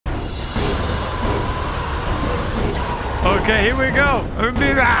Okay, here we go.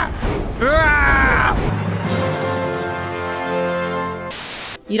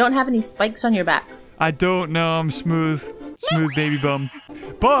 You don't have any spikes on your back. I don't know. I'm smooth. Smooth baby bum.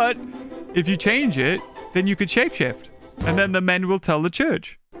 But if you change it, then you could shapeshift. And then the men will tell the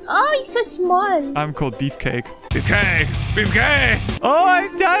church. Oh, he's so small. I'm called Beefcake. Beefcake! Beefcake! Oh,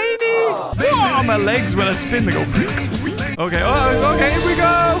 I'm tiny! Oh, my legs, when I spin, they go... Okay, okay, here we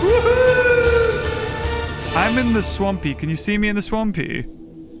go! Woohoo! I'm in the swampy. Can you see me in the swampy?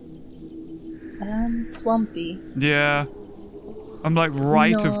 Swampy. Yeah. I'm like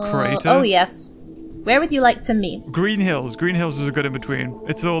right of crater. Oh, yes. Where would you like to meet? Green Hills. Green Hills is a good in between.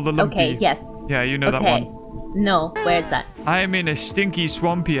 It's all the lumpy. Okay, yes. Yeah, you know that one. No, where's that? I am in a stinky,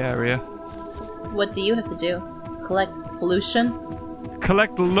 swampy area. What do you have to do? Collect pollution?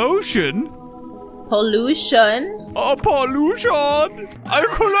 Collect lotion? Pollution? Oh, pollution! I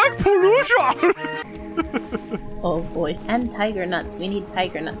collect pollution! Oh boy. And tiger nuts. We need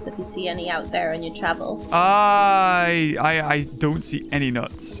tiger nuts if you see any out there on your travels. I don't see any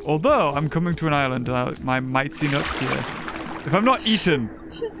nuts. Although, I'm coming to an island and I might see nuts here. If I'm not eaten,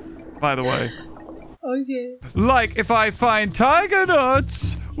 by the way. Okay. Like, if I find tiger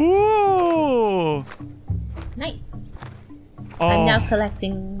nuts! Ooh! Nice. Oh. I'm now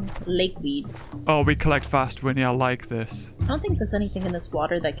collecting lakeweed. Oh, we collect fast, Winnie. I like this. I don't think there's anything in this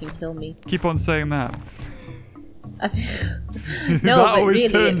water that can kill me. Keep on saying that. No, that always really,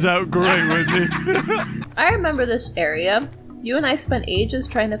 turns out great, Whitney. I remember this area. You and I spent ages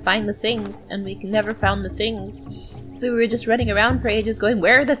trying to find the things, and we never found the things. So we were just running around for ages going,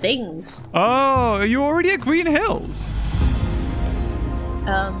 where are the things? Oh, are you already at Green Hills?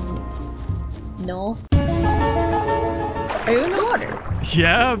 No. Are you in the water?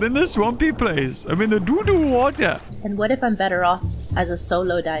 Yeah, I'm in the swampy place. I'm in the doo-doo water. And what if I'm better off as a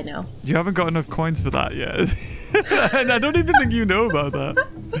solo dino? You haven't got enough coins for that yet. And I don't even think you know about that.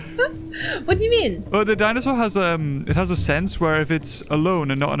 What do you mean? Well, the dinosaur has it has a sense where if it's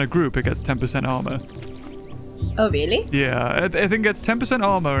alone and not in a group, it gets 10% armor. Oh, really? Yeah, I think it gets 10%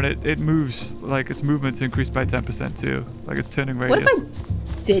 armor and it moves, like its movement's increased by 10% too. Like it's turning radius. What if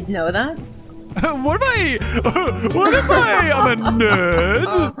I did know that? What if I am a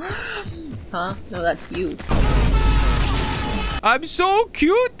nerd? Huh? No, that's you. I'm so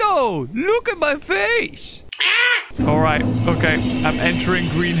cute though. Look at my face. All right. Okay. I'm entering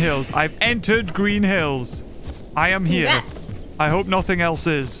Green Hills. I've entered Green Hills. I am here. Congrats. I hope nothing else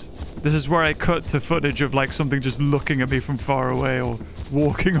is. This is where I cut to footage of like something just looking at me from far away or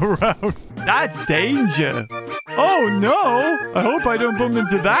walking around. That's danger. Oh no. I hope I don't bump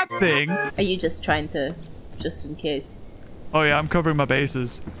into that thing. Are you just trying to, just in case? Oh yeah, I'm covering my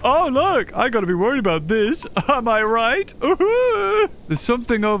bases. Oh look, I gotta be worried about this. Am I right? There's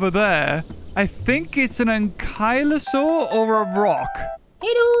something over there. I think it's an ankylosaur or a rock.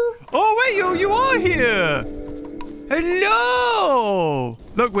 Hello. Oh wait, you are here. Hello.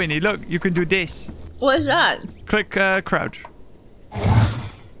 Look, Winnie, look, you can do this. What is that? Click crouch.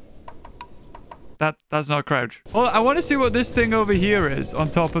 That's not crouch. Oh, I want to see what this thing over here is on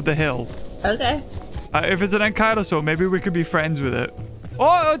top of the hill. Okay. If it's an ankylosaur, maybe we could be friends with it.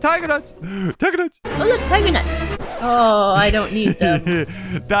 Oh, tiger nuts! Tiger nuts! Oh, look, tiger nuts. Oh, I don't need them.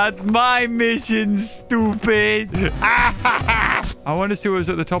 That's my mission, stupid. I want to see what was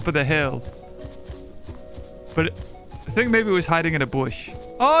at the top of the hill. But I think maybe it was hiding in a bush.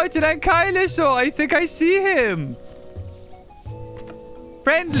 Oh, it's an ankylosaur. I think I see him.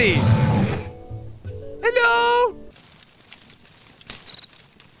 Friendly. Hello.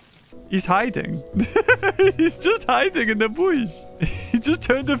 He's hiding. He's just hiding in the bush. He just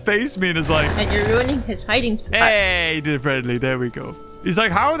turned to face me and is like... And you're ruining his hiding spot. Hey, he did friendly. There we go. He's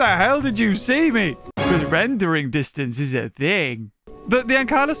like, how the hell did you see me? Because rendering distance is a thing. The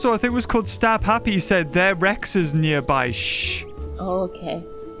ankylosaur, I think, was called Stab Happy. He said, there Rexes nearby. Shh. Oh, okay.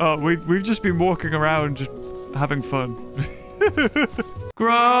 Oh, we've just been walking around having fun.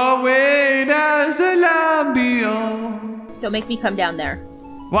 Growing as a lambion. Don't make me come down there.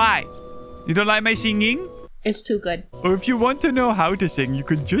 Why? You don't like my singing? It's too good. Or if you want to know how to sing, you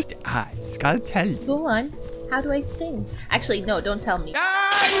can just ask. I'll tell you. Go on. How do I sing? Actually, no, don't tell me.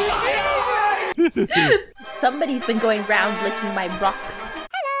 Somebody's been going round licking my rocks.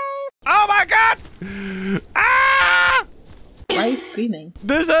 Oh my god! Ah! Why are you screaming?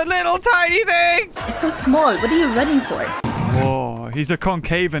 There's a little tiny thing! It's so small. What are you running for? Oh, he's a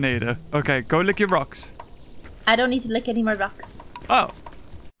concavenator. Okay, go lick your rocks. I don't need to lick any more rocks. Oh.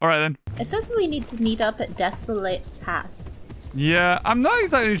 Alright then. It says we need to meet up at Desolate Pass. Yeah, I'm not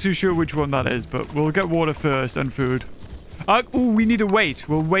exactly too sure which one that is, but we'll get water first and food. Oh, we need to wait.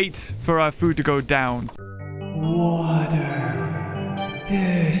 We'll wait for our food to go down. Water.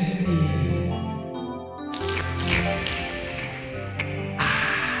 Thirsty.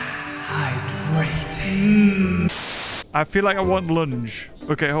 Hydrating. I feel like I want lunge.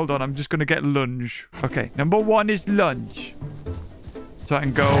 Okay, hold on. I'm just going to get lunge. Okay, number 1 is lunge. So I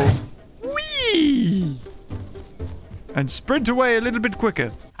can go... Whee! And sprint away a little bit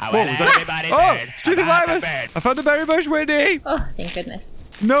quicker. What was that? Oh, Street of Virus! I found the berry bush, Whitney! Oh, thank goodness.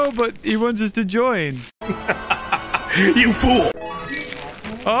 No, but he wants us to join. You fool!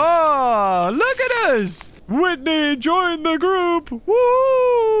 Oh, look at us! Whitney, join the group! Woo!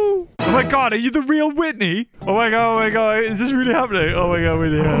 Oh my god, are you the real Whitney? Oh my god, is this really happening? Oh my god,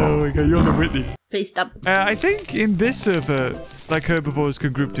 Whitney, oh my god, you're the Whitney. Please stop. I think in this server, like herbivores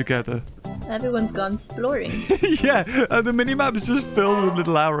can group together. Everyone's gone exploring. Yeah, and the minimap is just filled with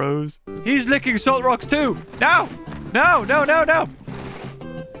little arrows. He's licking salt rocks too. No! No, no, no, no!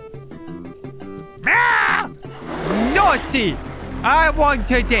 Ah! Naughty! I want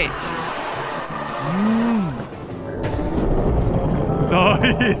to ditch. Oh,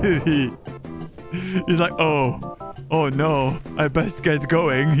 he's like, oh no, I best get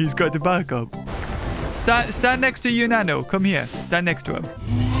going. He's got the backup. Stand next to you, Nano. Come here. Stand next to him.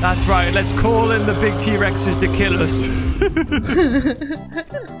 That's right. Let's call in the big T-Rexes to kill us.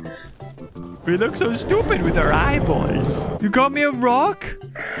 We look so stupid with our eyeballs. You got me a rock?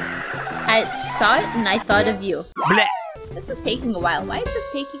 I saw it and I thought of you. Bleh. This is taking a while. Why is this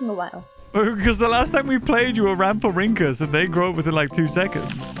taking a while? Because the last time we played, you were Rampharinkus, and they grow up within like 2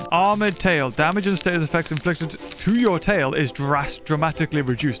 seconds. Armored tail. Damage and status effects inflicted to your tail is dramatically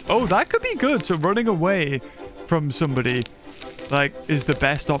reduced. Oh, that could be good. So running away from somebody, like, is the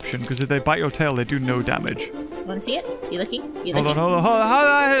best option. Because if they bite your tail, they do no damage. Want to see it? You looking? You Hold looking? on.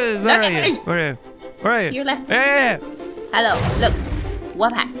 Where are you? Where are you? To your left. Yeah. Hello. Look.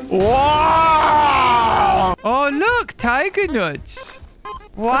 Whapa. Wow! Oh, look. Tiger nuts.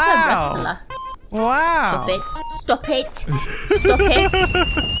 Wow. What's a rustler? Wow. Stop it. Stop it.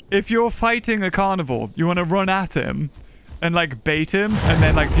 If you're fighting a carnivore, you want to run at him and like bait him and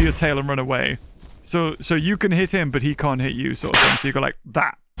then like do your tail and run away. So you can hit him, but he can't hit you sort of thing. So you go like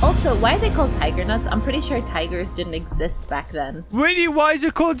that. Also, why are they called tiger nuts? I'm pretty sure tigers didn't exist back then. Really? Why is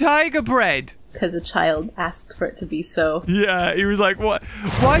it called tiger bread? Because a child asked for it to be so. Yeah, he was like, what?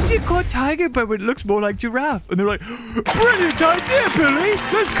 Why is it called tiger bread when it looks more like giraffe? And they're like, brilliant idea, Billy.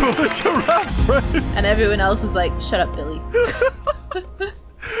 Let's call it giraffe bread. And everyone else was like, shut up, Billy.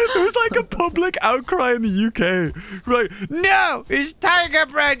 It was like a public outcry in the UK. Like, no, it's tiger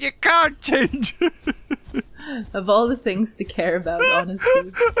bread. You can't change it. Of all the things to care about,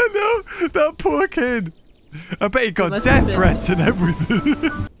 honestly. I know. That poor kid. I bet he got death threats and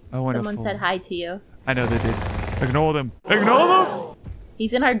everything. Someone said hi to you. I know they did. Ignore them. Ignore them!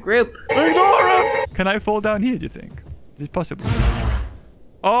 He's in our group. Ignore him! Can I fall down here, do you think? Is this possible?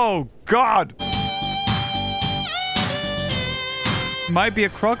 Oh, God! Might be a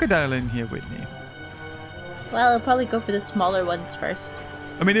crocodile in here, Whitney. Well, I'll probably go for the smaller ones first.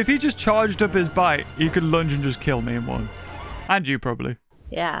 I mean, if he just charged up his bite, he could lunge and just kill me in one. And you, probably.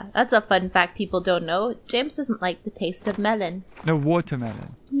 Yeah, that's a fun fact people don't know. James doesn't like the taste of melon. No,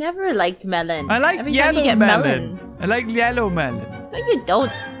 watermelon. Never liked melon. I like Every yellow time you get melon. I like yellow melon. No, you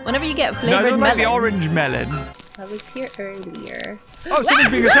don't. Whenever you get No, flavored I don't melon. like the orange melon. I was here earlier. Oh, someone's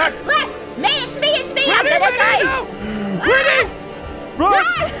being attacked. What? Me, it's me, I'm gonna die. No! Whitney! Run! No,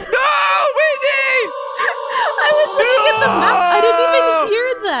 Whitney! I was looking at the map. I didn't even hear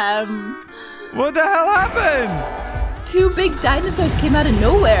them. What the hell happened? 2 big dinosaurs came out of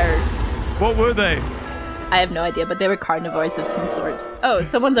nowhere. What were they? I have no idea, but they were carnivores of some sort. Oh,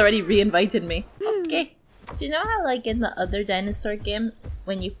 someone's already re-invited me. Okay. Do you know how, like, in the other dinosaur game,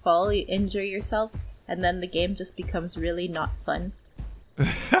 when you fall, you injure yourself, and then the game just becomes really not fun?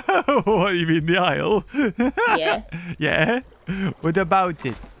 What, you mean the aisle? Yeah. Yeah? What about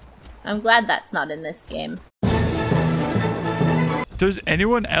it? I'm glad that's not in this game. Does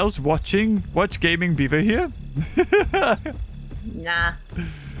anyone else watch TheGamingBeaver here? Nah.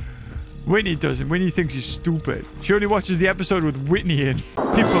 Whitney doesn't. Whitney thinks he's stupid. She only watches the episode with Whitney in.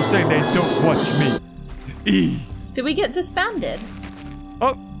 People say they don't watch me. Did we get disbanded?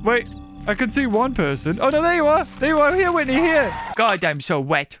 Oh, wait. I can see one person. Oh, no, there you are. There you are. Here, Whitney, here. God, I'm so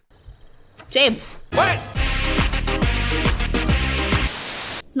wet. James. What?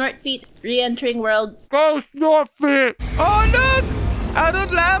 Snortfeet re-entering world. Go, Snortfeet. Oh, look.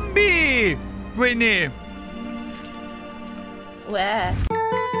 Adult Lambie. Whitney. Where?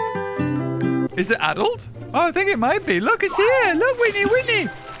 Is it adult? Oh, I think it might be. Look, it's here. Look, Whitney. Whitney,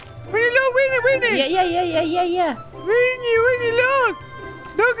 look, Whitney. Yeah. Whitney, look.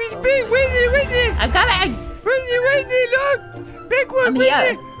 Look, he's big. Whitney. I'm coming. Whitney, look! Big one, I'm Whitney!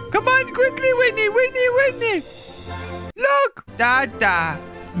 here. Come on, quickly, Whitney! Look! Dada!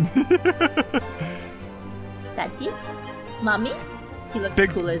 Daddy? Mommy? He looks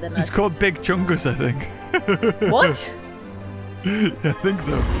cooler than us. He's called Big Chungus, I think. What? I think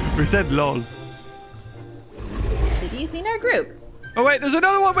so. We said lol. Did he seen our group? Oh, wait, there's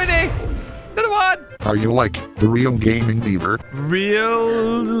another one, Whitney! Another one! Are you like the real gaming beaver?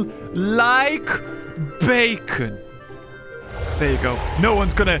 Real like bacon. There you go. No one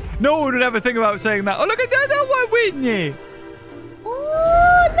would ever think about saying that. Oh, look at that one, Whitney!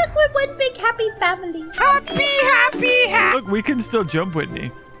 Oh, look, we're one big happy family. Happy. Look, we can still jump,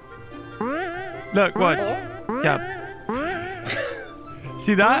 Whitney. Look, watch. Jump.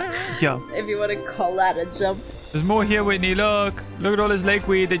 See that? Jump. If you want to call that a jump. There's more here, Whitney. Look at all this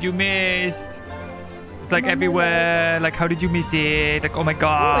lakeweed that you missed. It's like everywhere. Like, how did you miss it? Like, oh my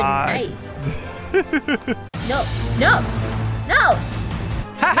god. Oh, nice. No.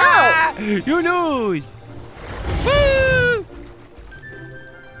 Ha! You lose. Woo!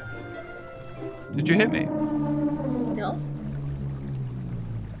 Did you hit me? No.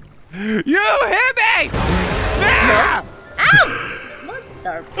 You hit me! No. Ow!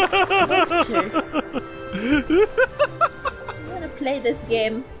 Mother. I want to play this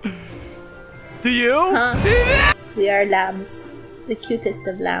game. Do you? Huh? We are lambs. The cutest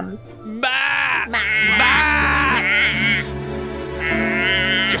of lambs. Bah!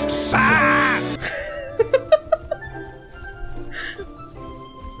 Just a suffer.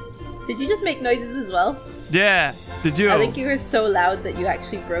 Did you just make noises as well? Yeah. Did you? I think you were so loud that you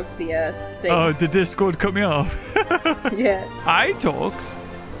actually broke the thing. Oh, the Discord cut me off. Yeah. I talks.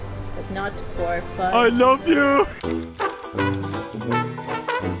 But not for fun. I love you.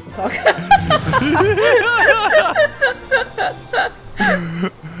 Talk.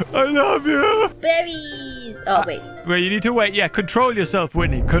 I love you. Berries! Oh, wait. Wait, you need to wait. Yeah, control yourself,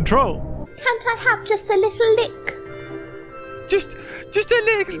 Whitney. Control. Can't I have just a little lick? Just a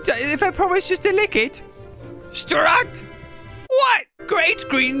lick. If I promise just to lick it. Strut. What? Great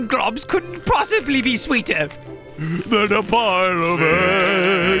green globs couldn't possibly be sweeter than a pile of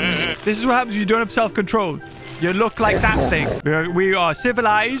eggs. This is what happens when you don't have self-control. You look like that thing. We are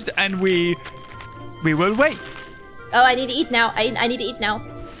civilized and we will wait. Oh, I need to eat now. I need to eat now.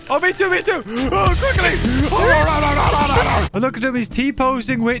 Oh, me too. Oh, quickly. Oh, look at him. He's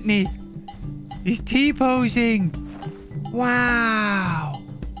T-posing, Whitney. He's T-posing. Wow.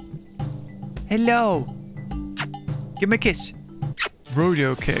 Hello. Give me a kiss.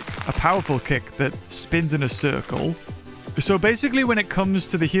 Rodeo kick. A powerful kick that spins in a circle. So basically when it comes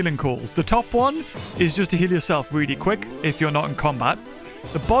to the healing calls, the top one is just to heal yourself really quick if you're not in combat.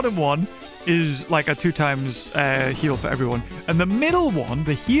 The bottom one is like a 2 times heal for everyone. And the middle one,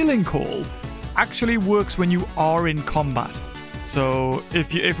 the healing call, actually works when you are in combat. So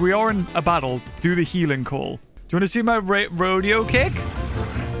if we are in a battle, do the healing call. Do you want to see my rodeo kick?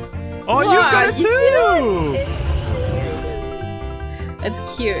 Oh, What? you've got it You too! That's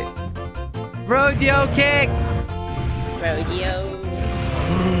cute. Rodeo kick! Rodeo.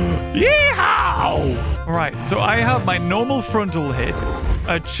 Yeehaw! Alright, so I have my normal frontal hit,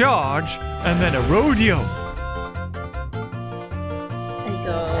 a charge, and then a rodeo. There you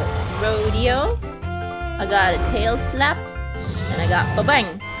go. Rodeo. I got a tail slap. And I got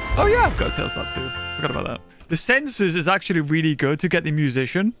ba-bang. Oh yeah, I've got a tail slap too. Forgot about that. The sensors is actually really good to get the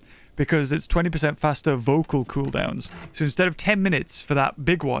musician because it's 20% faster vocal cooldowns. So instead of 10 minutes for that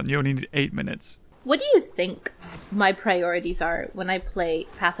big one, you only need 8 minutes. What do you think my priorities are when I play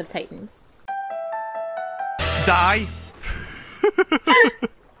Path of Titans? Die.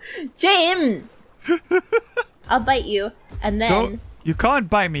 James! I'll bite you, and then... You can't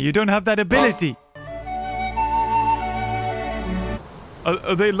bite me. You don't have that ability.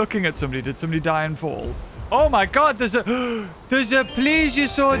 Are they looking at somebody? Did somebody die and fall? Oh my god, there's a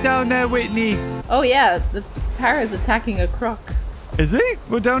plesiosaur down there, Whitney. Oh yeah, the para's attacking a croc. Is he?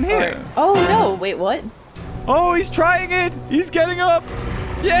 We're down here. Oh no, wait, what? Oh, he's trying it. He's getting up.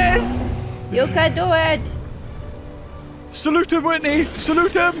 Yes. You can do it. Salute him, Whitney.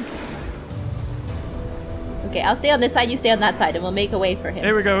 Salute him. Okay, I'll stay on this side, you stay on that side, and we'll make a way for him.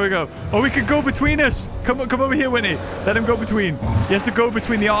 Here we go, here we go. Oh, we can go between us. Come over here, Whitney. Let him go between. He has to go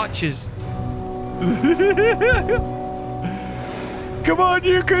between the arches. Come on,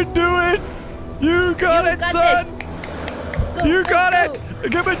 you can do it. You got it, son. Go, You go, got go. it.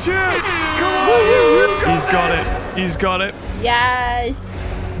 Give him a cheer. Come on. You got He's got it. He's got it. Yes.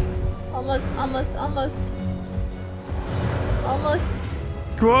 Almost.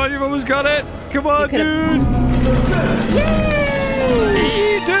 Come on, you've almost got it. Come on, You dude. Yay!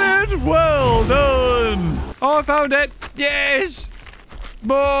 He did it. Well done. Oh, I found it. Yes.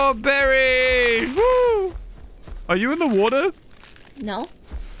 More berries. Woo. Are you in the water? No.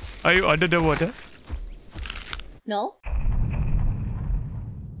 Are you under the water? No.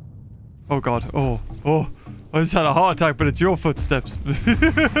 Oh, God. Oh. I just had a heart attack, but it's your footsteps.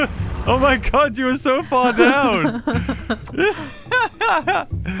 Oh, my God. You were so far down.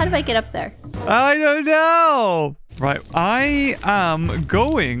 How do I get up there? I don't know. Right. I am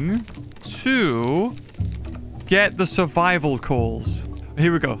going to get the survival calls.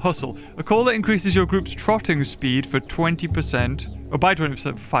 Here we go. Hustle. A call that increases your group's trotting speed for 20%. Or by 20%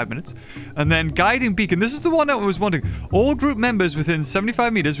 for 5 minutes. And then guiding beacon. This is the one I was wanting. All group members within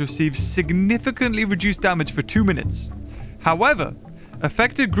 75 meters receive significantly reduced damage for 2 minutes. However,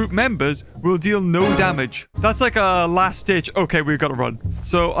 affected group members will deal no damage. That's like a last ditch. Okay, we've got to run.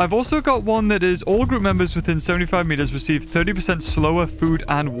 So I've also got one that is all group members within 75 meters receive 30% slower food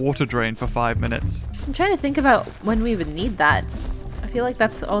and water drain for 5 minutes. I'm trying to think about when we would need that. I feel like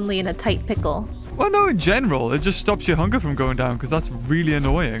that's only in a tight pickle. Well, no, in general, it just stops your hunger from going down because that's really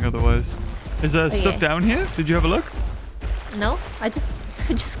annoying otherwise. Is there stuff down here? Did you have a look? No, I just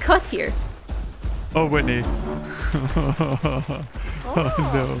got here. Oh, Whitney. Oh,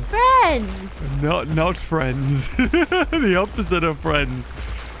 no. Friends! Not friends. The opposite of friends.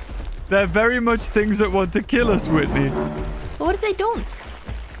 They're very much things that want to kill us, Whitney. But what if they don't?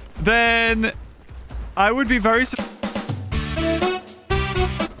 Then I would be very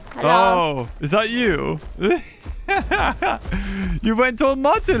Hello? Oh, is that you? You went all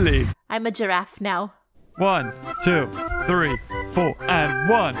mottily. I'm a giraffe now. 1, 2, 3, 4, and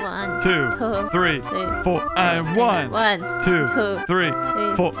 1. 2, 3, 4, and 1. 2, 3,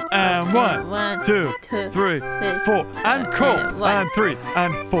 4, and 1. 2, 3, 4, and call. And 3,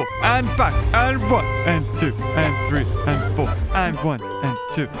 and 4, and back. And 1, and 2, and 3, and 4, and 1, and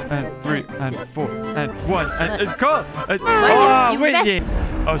 2, and 3, and 4, and 1, and call. Oh, Whitney.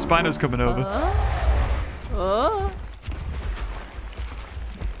 Oh, Spino's coming over. Oh.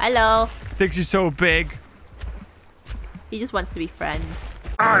 Hello. Thinks he's so big. He just wants to be friends.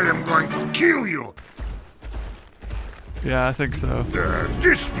 I am going to kill you. Yeah, I think so.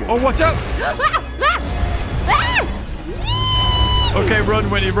 This one. Oh, watch out! Okay, run,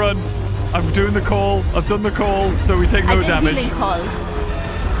 Winnie, run. I'm doing the call. I've done the call, so we take no damage. Healing call.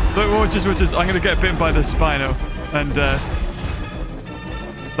 Look, watch this. I'm gonna get bitten by the Spino, and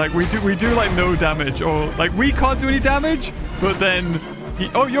like we do like no damage, or like we can't do any damage, but then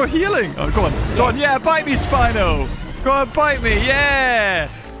oh, you're healing. Oh, go on, yeah, bite me, Spino. Go on, bite me, yeah.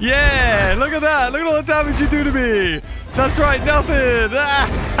 Look at that. Look at all the damage you do to me. That's right, nothing.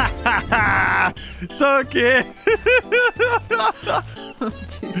 Suck it. Oh,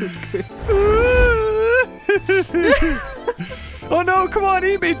 Jesus Christ. Oh no, come on,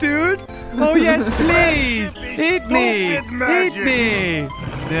 eat me, dude. Oh yes, please. Eat me. Eat me.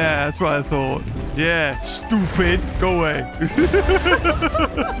 Yeah, that's what I thought. Yeah, stupid. Go away.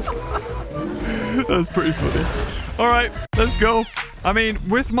 That's pretty funny. All right, let's go. I mean,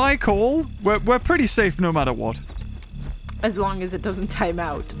 with my call, we're pretty safe no matter what. As long as it doesn't time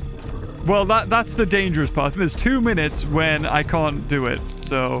out. Well, that's the dangerous part. There's 2 minutes when I can't do it.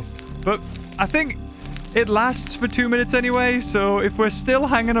 So, but I think it lasts for 2 minutes anyway. So if we're still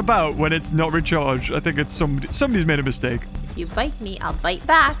hanging about when it's not recharged, I think it's somebody's made a mistake. If you bite me, I'll bite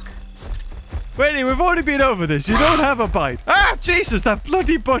back. Wait, we've already been over this. You don't have a bite. Ah, Jesus, that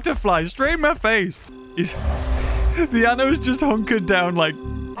bloody butterfly straight in my face. The Anno's just hunkered down like,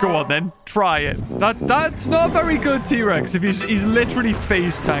 go on then, try it. That's not very good, T-Rex, if he's literally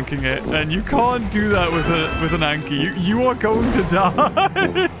face tanking it, and you can't do that with an Anki. You are going to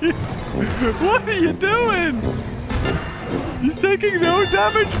die. What are you doing? He's taking no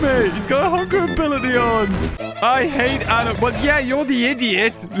damage, mate. He's got a hunger ability on. I hate Anno. Well, yeah, you're the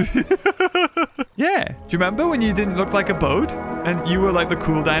idiot. Yeah. Do you remember when you didn't look like a boat and you were like the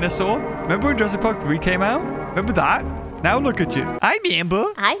cool dinosaur? Remember when Jurassic Park 3 came out? Remember that? Now look at you. I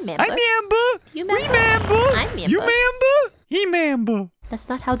remember. I remember. I remember. You remember? Remember. I remember. You remember? He remember. That's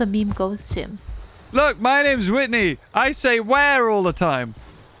not how the meme goes, Jims. Look, my name's Whitney. I say where all the time.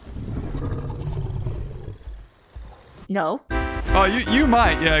 No. Oh, you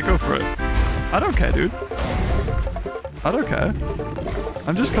might. Yeah, go for it. I don't care, dude. I don't care.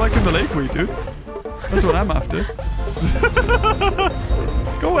 I'm just collecting the lakeweed, dude. That's what I'm after.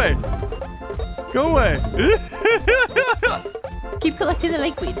 Go away. Go away. Keep collecting the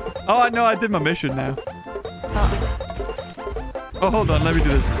lakeweed. Oh, no, I did my mission now. Oh, hold on. Let me do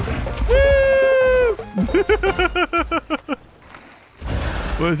this.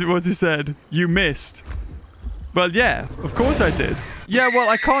 What's he said? You missed. Well, yeah, of course I did. Yeah, well,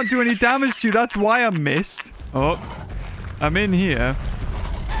 I can't do any damage to you. That's why I missed. Oh, I'm in here.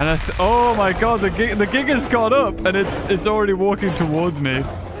 And oh my god, the giga's got up and it's already walking towards me.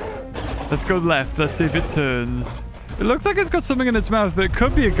 Let's go left. Let's see if it turns. It looks like it's got something in its mouth, but it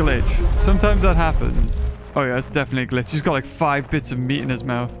could be a glitch. Sometimes that happens. Oh yeah, it's definitely a glitch. He's got like 5 bits of meat in his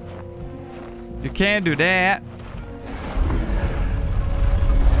mouth. You can't do that.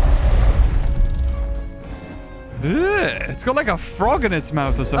 Ugh, it's got like a frog in its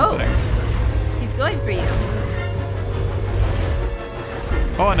mouth or something. Oh, he's going for you.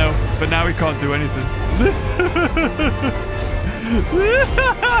 Oh, I know, but now he can't do anything.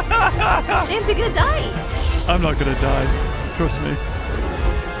 James, you're gonna die. I'm not gonna die. Trust me.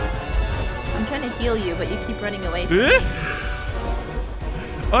 I'm trying to heal you, but you keep running away from me.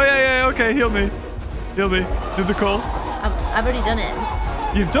 Oh, yeah, okay, heal me. Heal me. Do the call. I've already done it.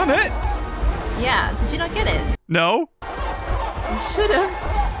 You've done it? Yeah, did you not get it? No. You should have.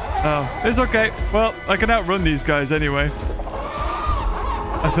 Oh, it's okay. Well, I can outrun these guys anyway.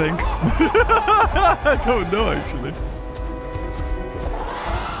 I think. I don't know, actually.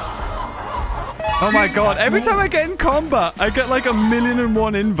 Oh my god, every time I get in combat, I get like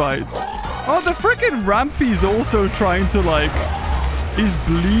 1,000,001 invites. Oh, the freaking Rampy's also trying to like... He's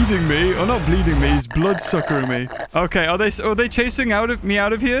bleeding me. Oh, not bleeding me. He's blood-suckering me. Okay, are they chasing me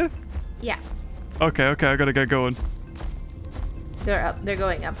out of here? Yeah. Okay, I gotta get going. They're up. They're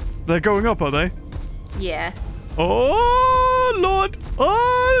going up. They're going up, are they? Yeah. Oh, Lord.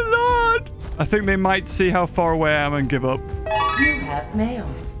 Oh, Lord. I think they might see how far away I am and give up. You have mail.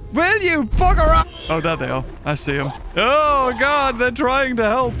 Will you bugger up? Oh, there they are. I see them. Oh, God. They're trying to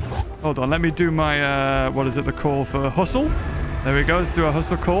help. Hold on. Let me do my, what is it? The call for hustle. There we go. Let's do a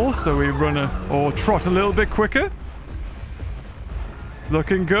hustle call. So we run or trot a little bit quicker. It's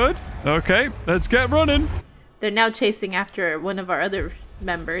looking good. Okay. Let's get running. They're now chasing after one of our other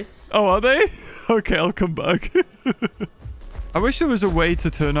members. Oh, are they? Okay, I'll come back. I wish there was a way to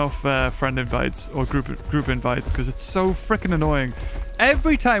turn off friend invites or group invites because it's so freaking annoying.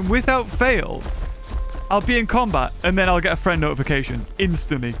 Every time, without fail, I'll be in combat and then I'll get a friend notification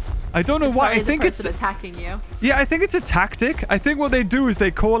instantly. I don't know why. I think it's attacking you. Yeah, I think it's a tactic. I think what they do is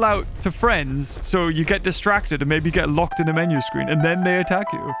they call out to friends so you get distracted and maybe get locked in a menu screen and then they attack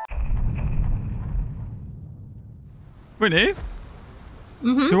you. Winnie?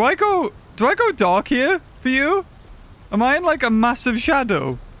 Mm-hmm. Do I go dark here for you? Am I in like a massive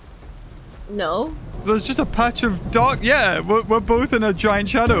shadow? No. There's just a patch of dark. Yeah, we're both in a giant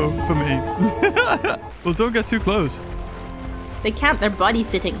shadow for me. Well, don't get too close. They can't. They're body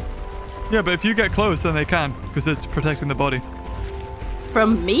sitting. Yeah, but if you get close, then they can because it's protecting the body.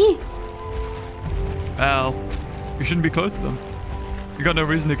 From me? Well, you shouldn't be close to them. You got no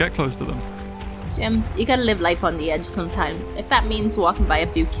reason to get close to them. James, you gotta live life on the edge sometimes. If that means walking by a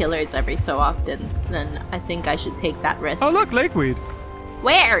few killers every so often, then I think I should take that risk. Oh, look, lakeweed.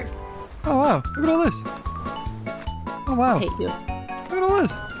 Where? Oh, wow. Look at all this. Oh, wow. I hate you. Look at all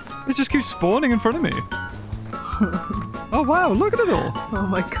this. It just keeps spawning in front of me. Oh, wow. Look at it all. Oh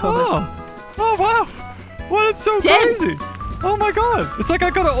my god. Oh, wow. Well, it's so James. crazy. Oh my god. It's like I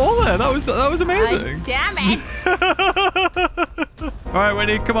got it all there. That was amazing. Damn it. All right,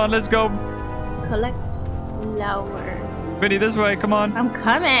 Winnie, come on, let's go. Collect flowers. Winnie, this way, come on. I'm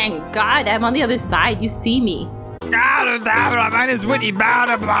coming. God, I'm on the other side. You see me. Mine is Winnie.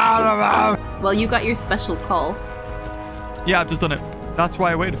 Well, you got your special call. Yeah, I've just done it. That's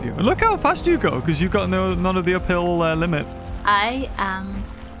why I waited for you. And look how fast you go, because you've got none of the uphill limit. I am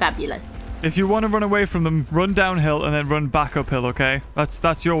fabulous. If you want to run away from them, run downhill and then run back uphill, okay?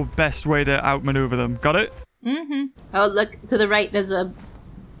 That's your best way to outmaneuver them. Got it? Mm-hmm. Oh, look, to the right, there's a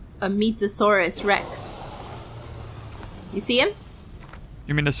Metasaurus Rex. You see him?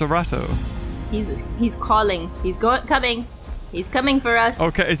 You mean a Serato? He's calling. He's coming. He's coming for us.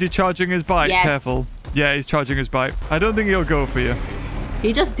 Okay, is he charging his bike? Yes. Careful. Yeah, he's charging his bike. I don't think he'll go for you.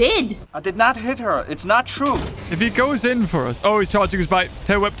 He just did. I did not hit her. It's not true. If he goes in for us... Oh, he's charging his bike.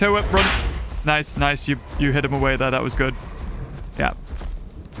 Tail whip, run. Nice. You hit him away there. That was good. Yeah.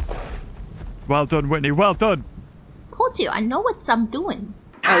 Well done, Whitney. Well done. Told you, I know what I'm doing.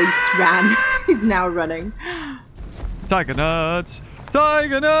 Oh, he just ran. He's now running. Tiger nuts.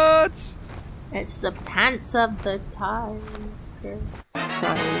 Tiger nuts. It's the pants of the tiger.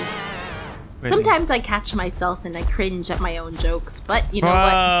 Sorry. Whitney. Sometimes I catch myself and I cringe at my own jokes, but you know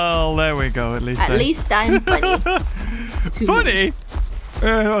what? Well, there we go, at least. At least I'm funny. Funny?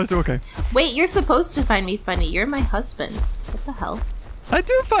 It's okay. Wait, you're supposed to find me funny. You're my husband. What the hell? I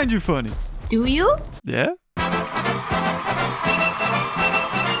do find you funny. Do you? Yeah?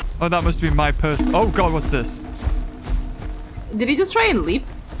 Oh, that must be my person. Oh, God, what's this? Did he just try and leap?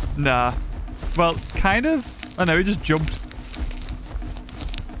 Nah. Well, kind of. Oh no, he just jumped.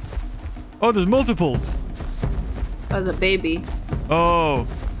 Oh, there's multiples. Oh, the baby. Oh.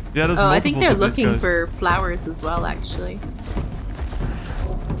 Yeah, there's multiples. I think they're of these looking guys. for flowers as well, actually.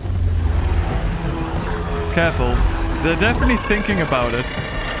 Careful. They're definitely thinking about it.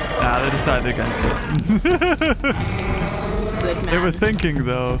 Nah, they decided against it. Good man. They were thinking,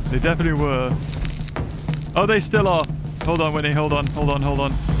 though. They definitely were. Oh, they still are. Hold on, Winnie. Hold on. Hold on. Hold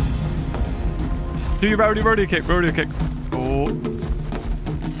on. Do your rodeo kick. Rodeo kick. Oh.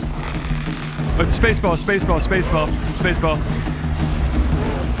 Oh, spacebar. Spacebar. Spacebar. Spacebar.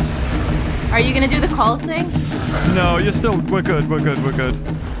 Are you gonna do the call thing? No, you're still... We're good. We're good. We're good.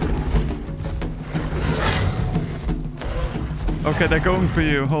 Okay, they're going for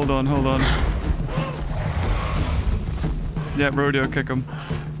you. Hold on. Hold on. Yeah, rodeo kick them.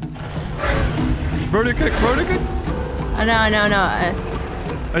 Rodeo kick. Rodeo kick. Oh, no.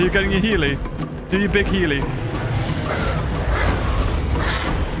 Are you getting your Healy? Do your big Healy.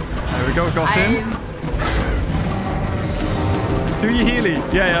 There we go. Got him. Do your Healy.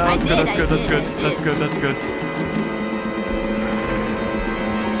 Yeah. That's good. That's good. That's good.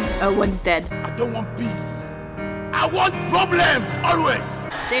 Oh, one's dead. I don't want peace. I want problems, always.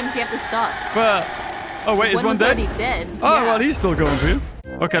 James, you have to stop. But... Oh, wait. Is one was dead? already dead. Oh, Yeah. well, he's still going for you.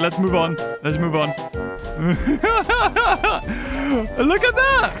 Okay, let's move on. Let's move on. Look at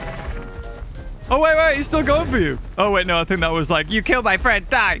that. Oh, wait. He's still going for you. Oh, wait. No, I think that was like, you killed my friend.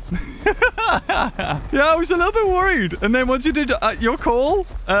 Die. Yeah, I was a little bit worried. And then once you did your call,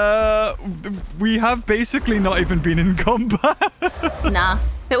 we have basically not even been in combat. Nah.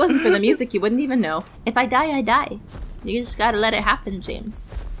 If it wasn't for the music, you wouldn't even know. If I die, I die. You just gotta let it happen,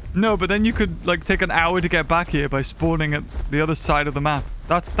 James. No, but then you could like take an hour to get back here by spawning at the other side of the map.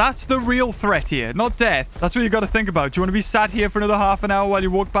 That's the real threat here, not death. That's what you got to think about. Do you want to be sat here for another half an hour while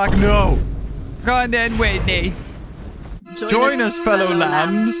you walk back? No. Go on then, Whitney. Join us, fellow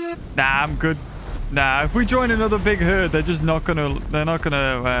lambs. Nah, I'm good. Nah, if we join another big herd, they're just not gonna. They're not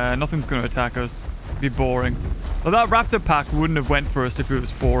gonna. Nothing's gonna attack us. It'd be boring. Well, that raptor pack wouldn't have went for us if it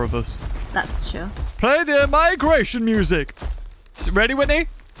was 4 of us. That's true. Play the migration music. Ready, Whitney?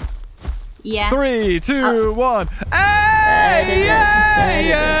 Yeah. 3, 2, 1. Hey,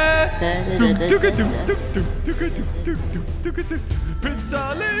 yeah. Prince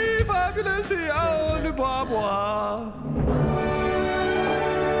Ali, fabulous, on le bois.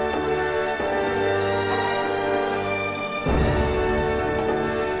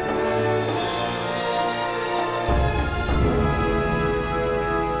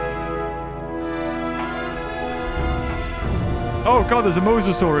 Oh god, there's a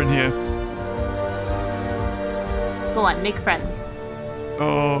mosasaur in here. Go on, make friends.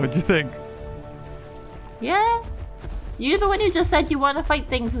 Oh, what do you think? Yeah. You're the one who just said you want to fight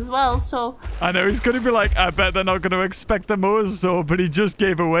things as well, so... I know, he's going to be like, I bet they're not going to expect the mosasaur, but he just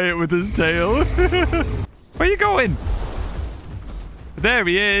gave away it with his tail. Where you going? There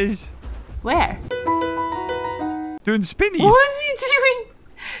he is. Where? Doing spinnies. What is he doing?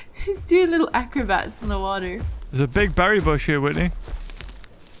 He's doing little acrobats in the water. There's a big berry bush here, Whitney.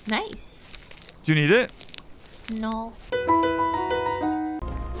 Nice. Do you need it? No.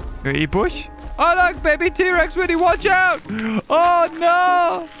 Here, eat bush. Oh, look, baby T-Rex, Whitney, watch out. Oh,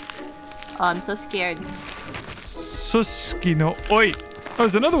 no. Oh, I'm so scared. Suskino. Oi. Oh,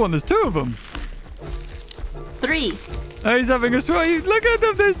 there's another one. There's 2 of them. 3. Oh, he's having a swim. Look at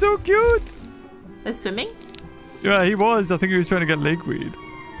them. They're so cute. They're swimming? Yeah, he was. I think he was trying to get lakeweed.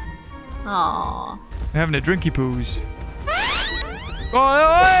 Aww. They're having a drinky poos.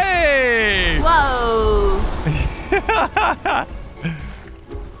 Oh, hey! Whoa!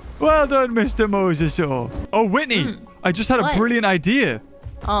 Well done, Mr. Mosasaur. Oh, Whitney. I just had a What? brilliant idea.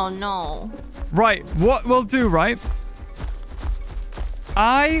 Oh, no. Right. What we'll do, right?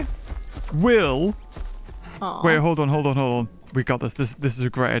 I will... Aw. Wait, hold on. We got this. This is a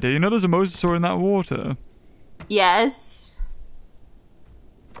great idea. You know there's a mosasaur in that water? Yes.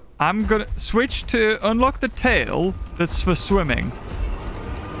 I'm gonna switch to unlock the tail that's for swimming.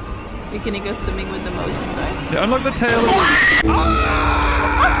 You're gonna go swimming with the mosasaur? Yeah, unlock the tail. What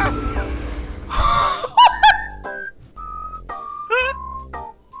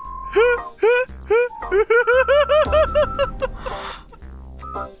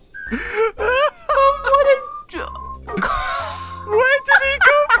a joke. Where did he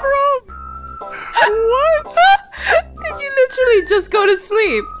come from? What? Did you literally just go to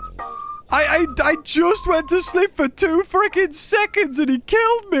sleep? I just went to sleep for 2 freaking seconds and he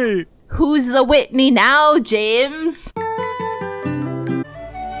killed me. Who's the Whitney now, James?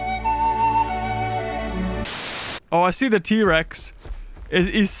 Oh, I see the T-Rex.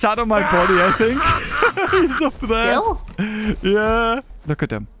 He's sat on my body, I think. He's up there. Still? Yeah. Look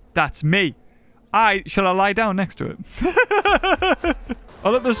at him. That's me. Shall I lie down next to it?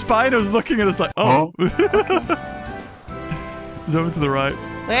 Oh, look, the Spino's looking at us like, oh. He's over to the right.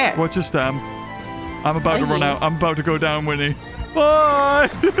 Where? Watch your stam. I'm about to run out. I'm about to go down, Winnie. Bye!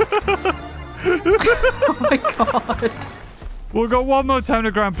 Oh my god. We'll go one more time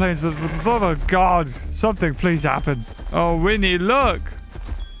to Grand Plains, but for God, something please happen. Oh, Winnie, look!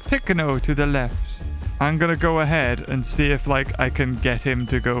 Picano to the left. I'm gonna go ahead and see if, like, I can get him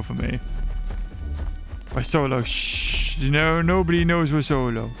to go for me. We're solo. Shh. You know, nobody knows we're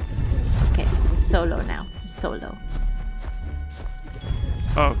solo. Okay, we're solo now. We're solo.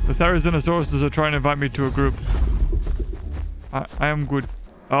 Oh, the Therizinosaurs are trying to invite me to a group. I am good.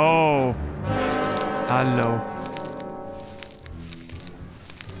 Oh. Hello.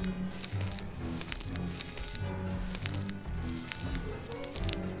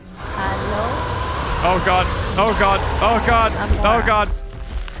 Hello? Oh god. Oh god. Oh god. Oh god.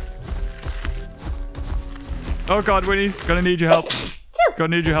 Oh god, Winnie. Gonna need your help.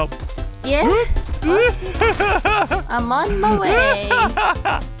 Gonna need your help. Yeah? I'm on my way.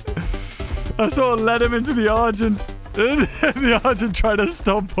 I sort of led him into the Argent. And the Argent tried to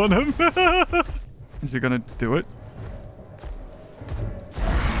stomp on him. Is he gonna do it?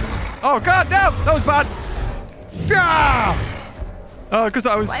 Oh god, no! That was bad. Yeah! Oh, because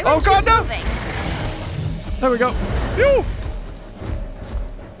I was. Oh god, no! Moving? There we go. Phew!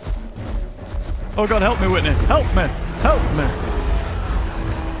 Oh god, help me, Whitney. Help me. Help me.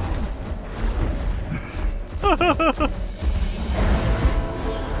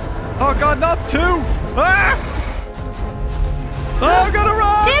 Oh god, not two! Ah! Oh, I gotta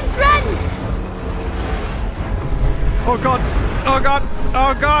run! Chips, run! Oh god! Oh god!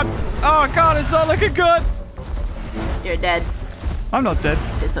 Oh god! Oh god, it's not looking good! You're dead. I'm not dead.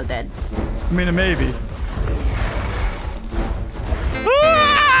 You're so dead. I mean, maybe.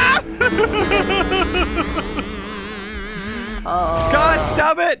 Ah! Oh. God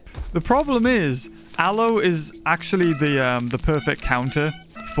damn it! The problem is, Aloe is actually the perfect counter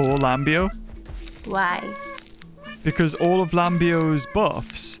for Lambio. Why? Because all of Lambio's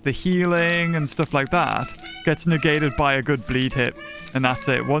buffs, the healing and stuff like that, gets negated by a good bleed hit. And that's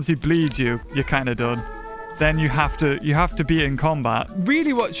it. Once he bleeds you, you're kind of done. Then you have to be in combat.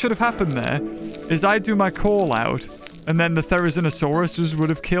 Really what should have happened there is I do my call out, and then the Therizinosaurus would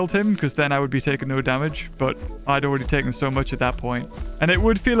have killed him, because then I would be taking no damage, but I'd already taken so much at that point. And it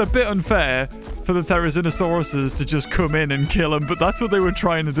would feel a bit unfair for the Therizinosaurus to just come in and kill him, but that's what they were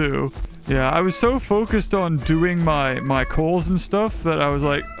trying to do. Yeah, I was so focused on doing my calls and stuff that I was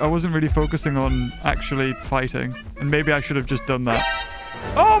like, I wasn't really focusing on actually fighting. And maybe I should have just done that.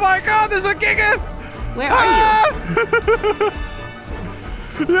 Oh my god, there's a Giga! Where are you?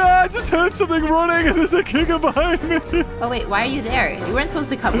 Yeah, I just heard something running and there's a Giga behind me. Oh wait, why are you there? You weren't supposed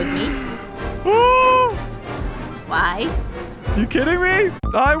to come with me. Oh! Why? You kidding me?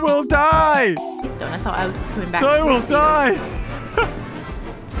 I will die! Please don't. I thought I was just coming back. I will die!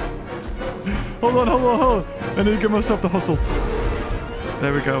 Hold on. I need to give myself the hustle.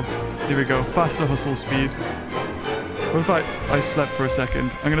 There we go. Here we go. Faster hustle speed. What if I slept for a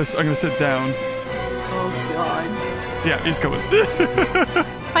second? I'm gonna sit down. Oh god. Yeah, he's coming.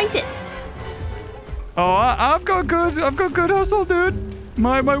 Fight it. Oh, I've got good hustle, dude.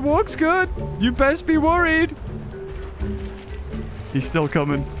 My walk's good. You best be worried. He's still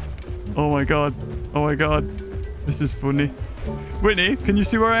coming. Oh my god. This is funny. Whitney, can you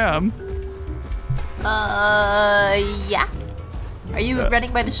see where I am? Yeah. Are you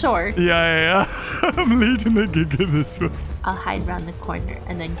running by the shore? Yeah. I'm leading the Giga this way. I'll hide around the corner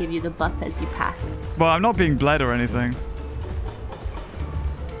and then give you the buff as you pass. Well, I'm not being bled or anything.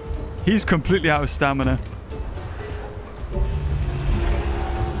 He's completely out of stamina.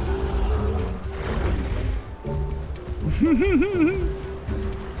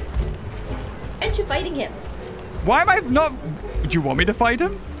 Aren't you fighting him? Why am I not... Do you want me to fight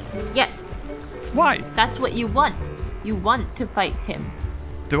him? Yes. Why? That's what you want. You want to fight him.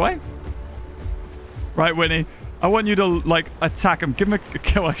 Do I? Right, Whitney. I want you to, like, attack him. Give him a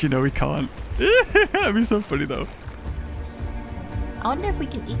kill. Actually, no, we can't. That'd be so funny, though. I wonder if we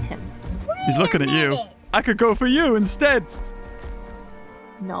can eat him. He's looking at you. I could go for you instead.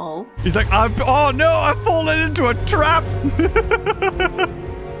 No. He's like, oh no, I've fallen into a trap.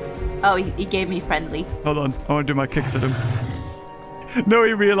 Oh, he gave me friendly. Hold on. I want to do my kicks at him. No,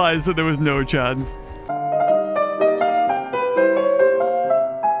 he realized that there was no chance.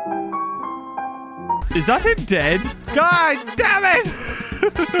 Is that him dead? God damn it!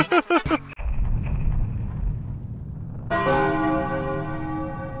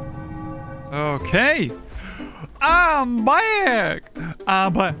 Okay. I'm back.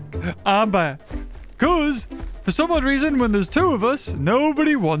 I'm back. I'm back. Because, for some odd reason, when there's two of us,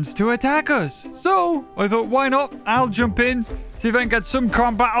 nobody wants to attack us. So, I thought, why not? I'll jump in, see if I can get some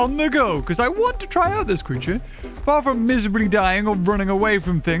combat on the go. Because I want to try out this creature. Apart from miserably dying or running away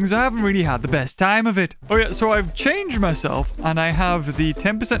from things, I haven't really had the best time of it. Oh yeah, so I've changed myself, and I have the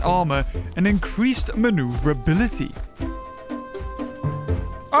 10% armor and increased maneuverability.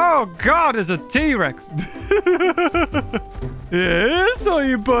 Oh god, it's a T-Rex. Yeah, I saw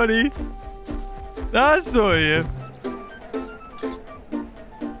you, buddy. I saw you. Is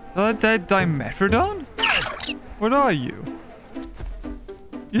that Dimetrodon? What are you?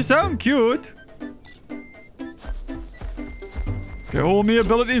 You sound cute. Get all my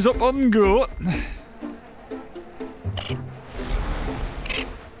abilities up on go.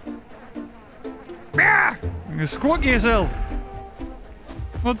 You squawk yourself.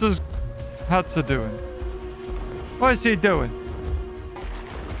 What's this Hatsa doing? What is he doing?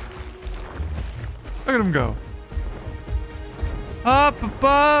 Look at him go. Up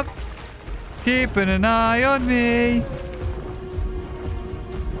above, keeping an eye on me.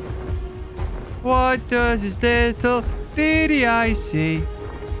 What does his little beady eye see?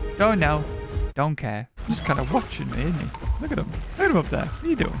 Don't know. Don't care. Just kind of watching me, isn't he? Look at him. Look at him up there. What are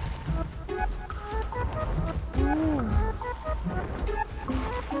you doing?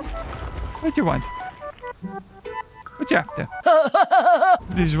 What do you want? What you after?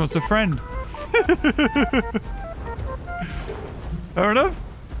 He just wants a friend. Fair enough.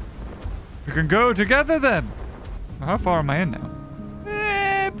 We can go together then. How far am I in now?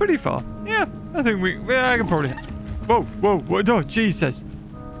 Pretty far. Yeah, I think I can probably... Whoa, whoa, whoa. Oh, Jesus.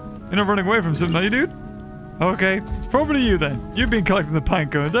 You're not running away from something, are you, dude? Okay, it's probably you then. You've been collecting the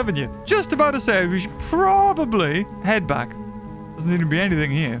pine cones, haven't you? Just about to say we should probably head back. Doesn't even be anything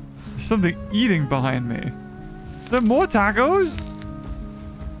here. There's something eating behind me. Is there more tacos?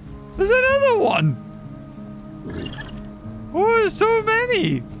 There's another one. Oh, there's so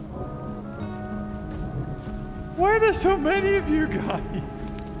many. Why are there so many of you guys?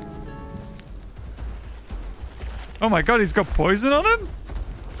 Oh my god, he's got poison on him?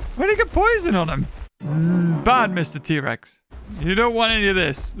 Why did he get poison on him? Bad, Mr. T-Rex. You don't want any of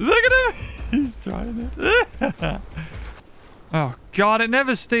this. Look at him. He's trying it. Oh god, it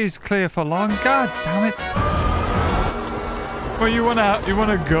never stays clear for long. God damn it. Well, you wanna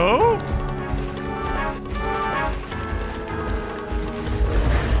go?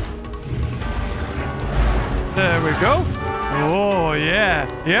 There we go. Oh yeah.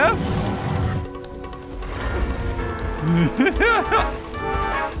 Yeah?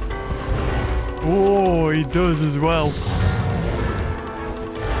 Oh, he does as well.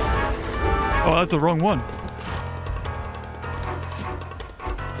 Oh, that's the wrong one.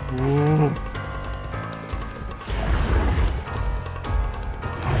 Whoa.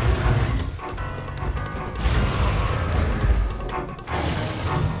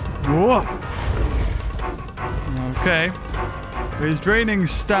 Whoa. Okay. He's draining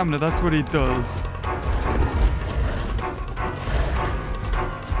stamina. That's what he does.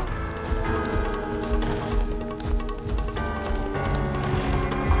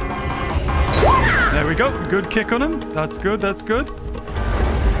 There we go. Good kick on him. That's good. That's good.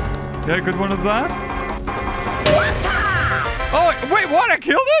 Yeah, good one of that. Oh, wait, what? I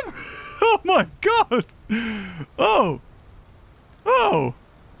killed him? Oh my god. Oh. Oh.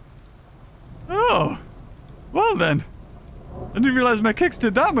 Oh. Well then. I didn't realize my kicks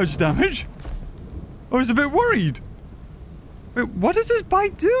did that much damage. I was a bit worried. Wait, what does this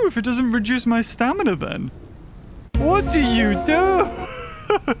bite do if it doesn't reduce my stamina then? What do you do?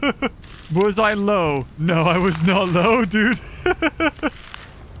 Was I low? No, I was not low, dude.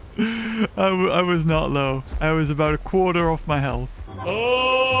 I was not low. I was about a quarter off my health.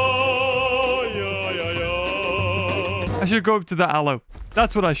 Oh, yeah. I should go up to the aloe.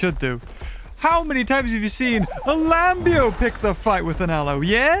 That's what I should do. How many times have you seen a Lambio pick the fight with an aloe?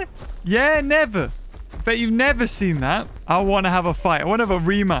 Yeah? Yeah, never. Bet you've never seen that. I want to have a fight. I want to have a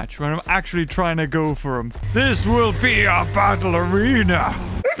rematch when I'm actually trying to go for him. This will be our battle arena.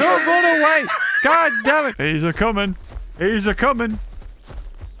 Don't run away. God damn it. He's a coming. He's a coming.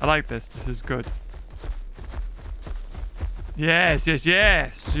 I like this. This is good. Yes, yes,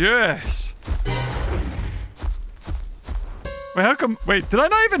 yes, yes. Wait, how come? Wait, did I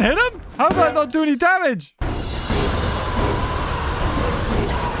not even hit him? How did I not do any damage?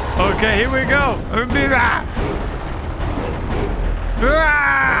 Okay, here we go.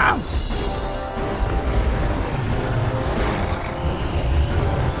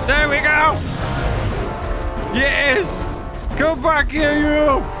 There we go. Yes. Come back here,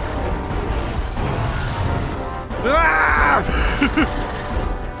 you. Ah!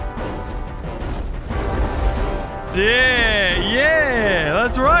 Yeah,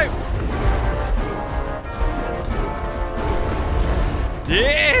 that's right.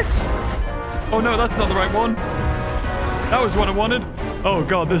 Yes. Oh no, that's not the right one. That was what I wanted. Oh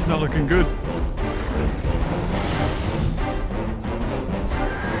god, this is not looking good.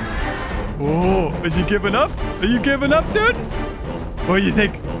 Oh, is he giving up? Are you giving up, dude? What do you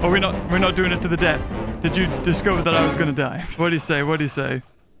think? Oh, we're not doing it to the death. Did you discover that I was gonna die? What do you say? What do you say?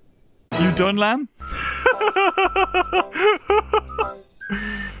 You done, lamb?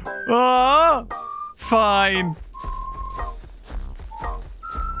 Oh, fine.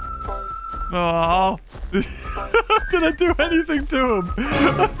 Oh, did I do anything to him?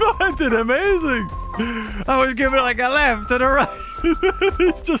 I thought I did amazing. I was giving it like a left and a right.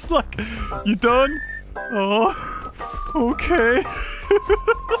 He's just like, you done? Oh, okay.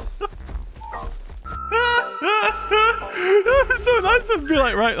 That was so nice to be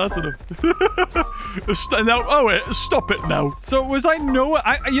like, right, that's enough. Now, oh wait, stop it now. So was I you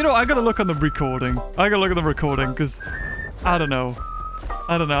know, I gotta look on the recording. I gotta look at the recording because I don't know.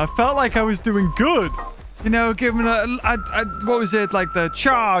 I felt like I was doing good. You know, giving what was it, like the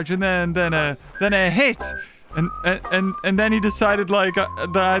charge and then a hit. And then he decided like that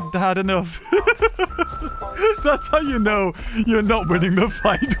I'd had enough. That's how you know you're not winning the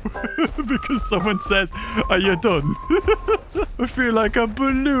fight. Because someone says, are you done? I feel like a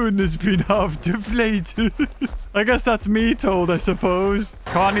balloon has been half deflated. I guess that's me told, I suppose.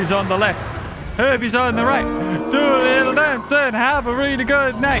 Connie's on the left. Herbie's on the right. Do a little dance and have a really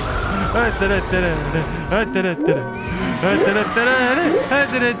good night.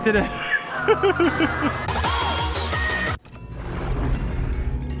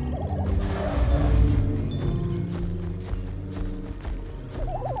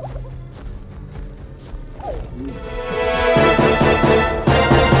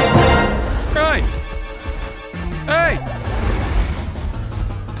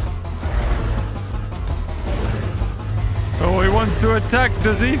 To attack,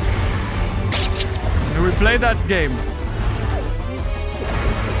 does he? And we play that game.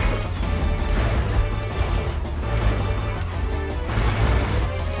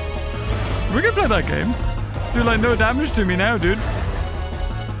 We can play that game. Do like no damage to me now, dude.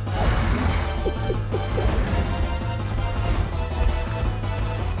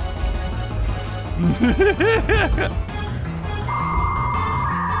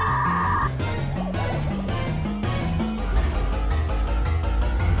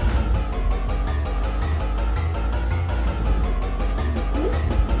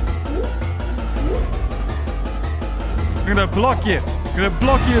 I'm gonna block you. I'm gonna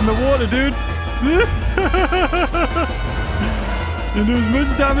block you in the water, dude. You do as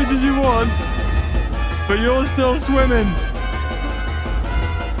much damage as you want, but you're still swimming.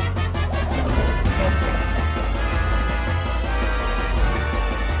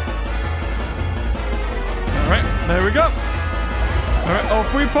 Alright, there we go. Alright,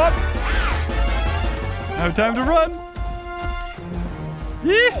 off we pop. Now time to run.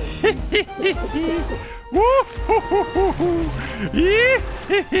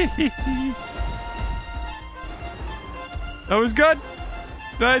 That was good.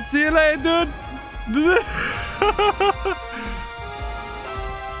 Alright, see you later, dude.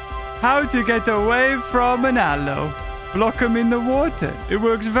 How to get away from an aloe. Block him in the water. It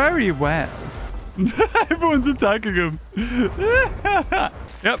works very well. Everyone's attacking him.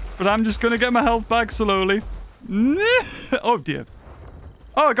 Yep, but I'm just gonna get my health back slowly. Oh dear.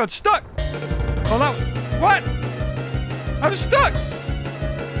 Oh, I got stuck. Oh, that... What? I'm stuck.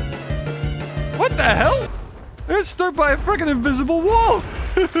 What the hell? I got stuck by a freaking invisible wall.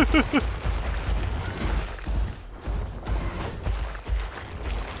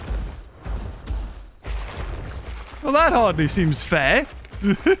 Well, that hardly seems fair.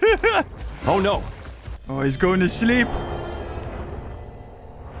 Oh no. Oh, he's going to sleep.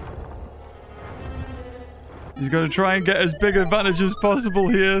 He's going to try and get as big advantage as possible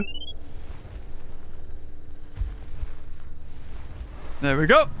here. There we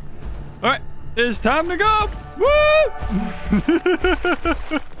go. All right, it's time to go. Woo!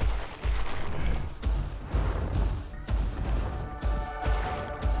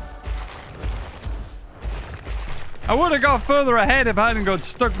 I would have got further ahead if I hadn't got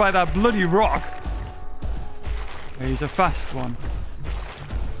stuck by that bloody rock. He's a fast one.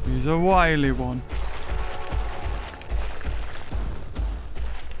 He's a wily one.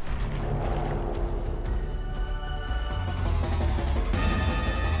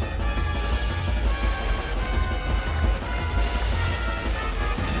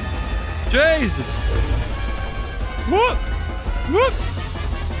 Jesus! What? What?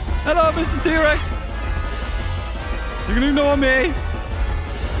 Hello, Mr. T-Rex. You can ignore me.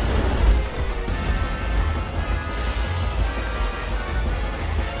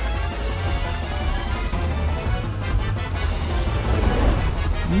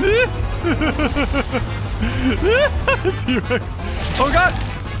 T-Rex. Oh god!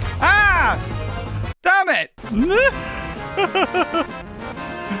 Ah! Damn it!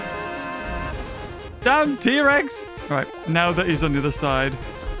 Damn T-Rex! Right, now that he's on the other side,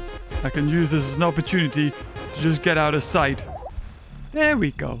 I can use this as an opportunity to just get out of sight. There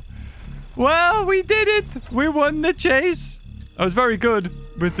we go. Well, we did it! We won the chase! I was very good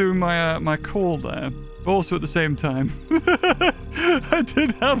with doing my my call there, but also at the same time. I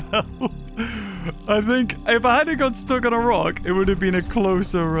did have help. I think if I hadn't got stuck on a rock, it would have been a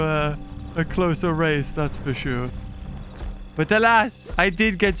closer race, that's for sure. But alas, I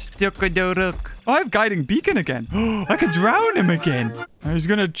did get stuck on the rock. Oh, I have guiding beacon again. I could drown him again. He's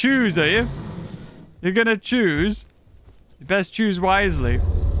gonna choose, are you? You're gonna choose? You best choose wisely.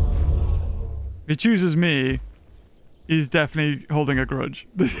 If he chooses me, he's definitely holding a grudge.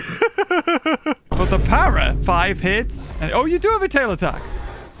 But the para, 5 hits. And, oh, you do have a tail attack.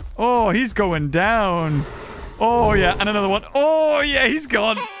 Oh, he's going down. Oh, yeah. And another one. Oh, yeah. He's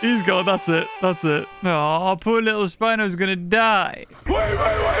gone. He's gone. That's it. That's it. Oh, poor little Spino's going to die. Wait.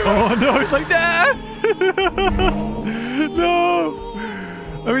 Oh, no. He's like, nah. No.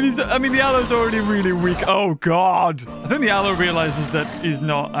 I mean, the Aloe's already really weak. Oh, God. I think the Aloe realizes that he's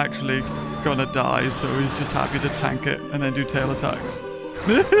not actually going to die. So he's just happy to tank it and then do tail attacks.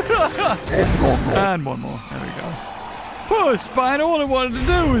 And one more. There we go. Poor Spino, all I wanted to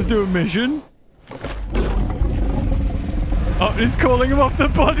do was do a mission. Oh, he's calling him off the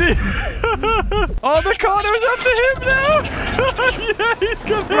body. Oh, the corner's after him now. Yeah, he's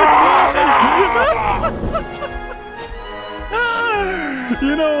gonna...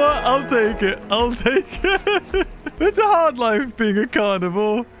 You know what? I'll take it. I'll take it. It's a hard life being a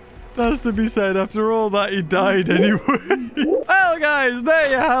carnivore. That's to be said. After all that, he died anyway. Well, guys, there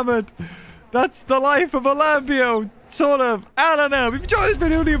you have it. That's the life of a Labio. Sort of. I don't know. If you enjoyed this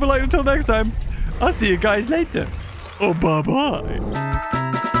video, leave a like. Until next time, I'll see you guys later. Oh, bye-bye.